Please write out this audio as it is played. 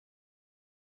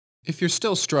If you're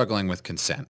still struggling with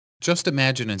consent, just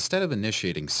imagine instead of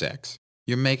initiating sex,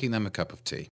 you're making them a cup of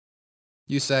tea.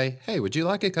 You say, "Hey, would you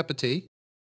like a cup of tea?"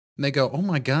 And they go, "Oh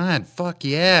my God, fuck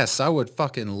yes, I would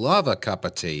fucking love a cup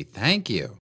of tea. Thank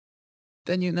you."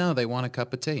 Then you know they want a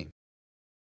cup of tea.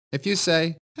 If you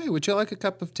say, "Hey, would you like a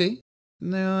cup of tea?"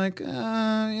 And they're like,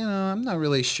 I'm not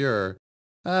really sure.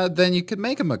 Then you could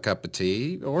make them a cup of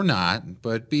tea or not,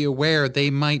 but be aware they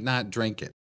might not drink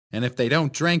it. And if they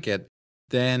don't drink it,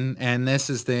 then, and this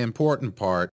is the important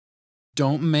part,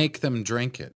 don't make them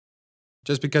drink it.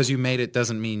 Just because you made it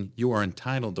doesn't mean you are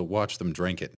entitled to watch them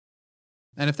drink it.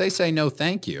 And if they say no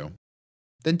thank you,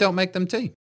 then don't make them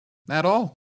tea. At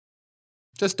all.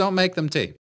 Just don't make them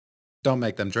tea. Don't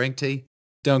make them drink tea.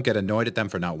 Don't get annoyed at them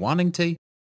for not wanting tea.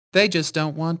 They just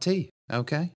don't want tea,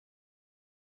 okay?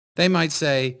 They might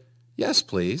say, "Yes,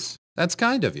 please. That's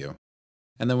kind of you."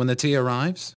 And then when the tea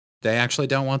arrives, they actually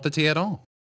don't want the tea at all.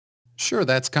 Sure,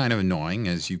 that's kind of annoying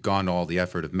as you've gone to all the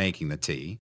effort of making the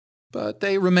tea, but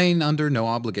they remain under no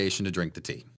obligation to drink the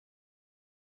tea.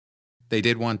 They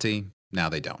did want tea, now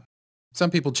they don't.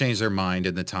 Some people change their mind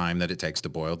in the time that it takes to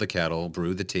boil the kettle,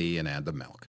 brew the tea, and add the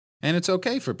milk. And it's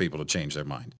okay for people to change their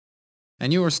mind.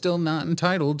 And you are still not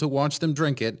entitled to watch them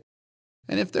drink it.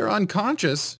 And if they're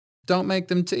unconscious, don't make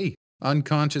them tea.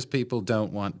 Unconscious people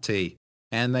don't want tea.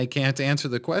 And they can't answer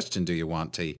the question, "Do you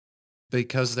want tea?"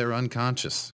 Because they're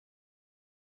unconscious.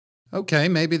 Okay,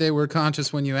 maybe they were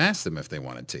conscious when you asked them if they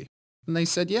wanted tea. And they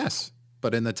said yes.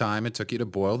 But in the time it took you to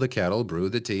boil the kettle, brew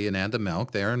the tea, and add the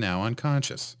milk, they are now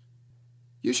unconscious.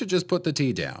 You should just put the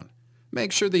tea down.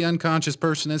 Make sure the unconscious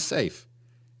person is safe.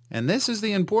 And this is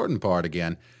the important part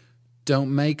again.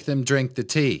 Don't make them drink the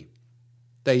tea.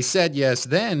 They said yes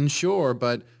then, sure,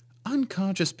 but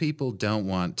unconscious people don't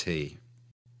want tea.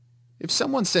 If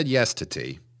someone said yes to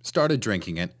tea, started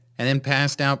drinking it, and then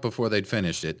passed out before they'd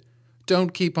finished it,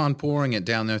 don't keep on pouring it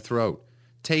down their throat.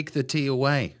 Take the tea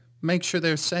away. Make sure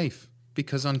they're safe,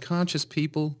 because unconscious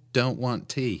people don't want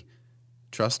tea.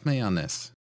 Trust me on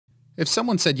this. If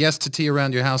someone said yes to tea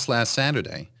around your house last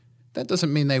Saturday, that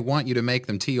doesn't mean they want you to make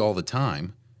them tea all the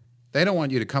time. They don't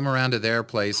want you to come around to their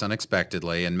place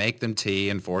unexpectedly and make them tea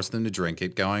and force them to drink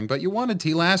it going, "But you wanted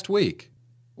tea last week."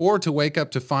 Or to wake up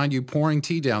to find you pouring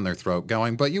tea down their throat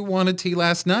going, "But you wanted tea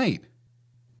last night."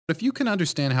 But if you can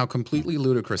understand how completely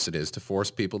ludicrous it is to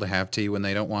force people to have tea when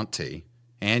they don't want tea,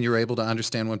 and you're able to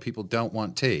understand when people don't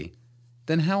want tea,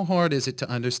 then how hard is it to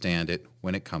understand it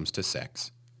when it comes to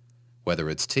sex? Whether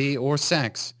it's tea or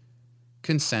sex,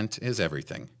 consent is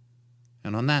everything.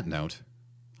 And on that note,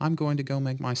 I'm going to go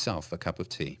make myself a cup of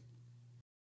tea.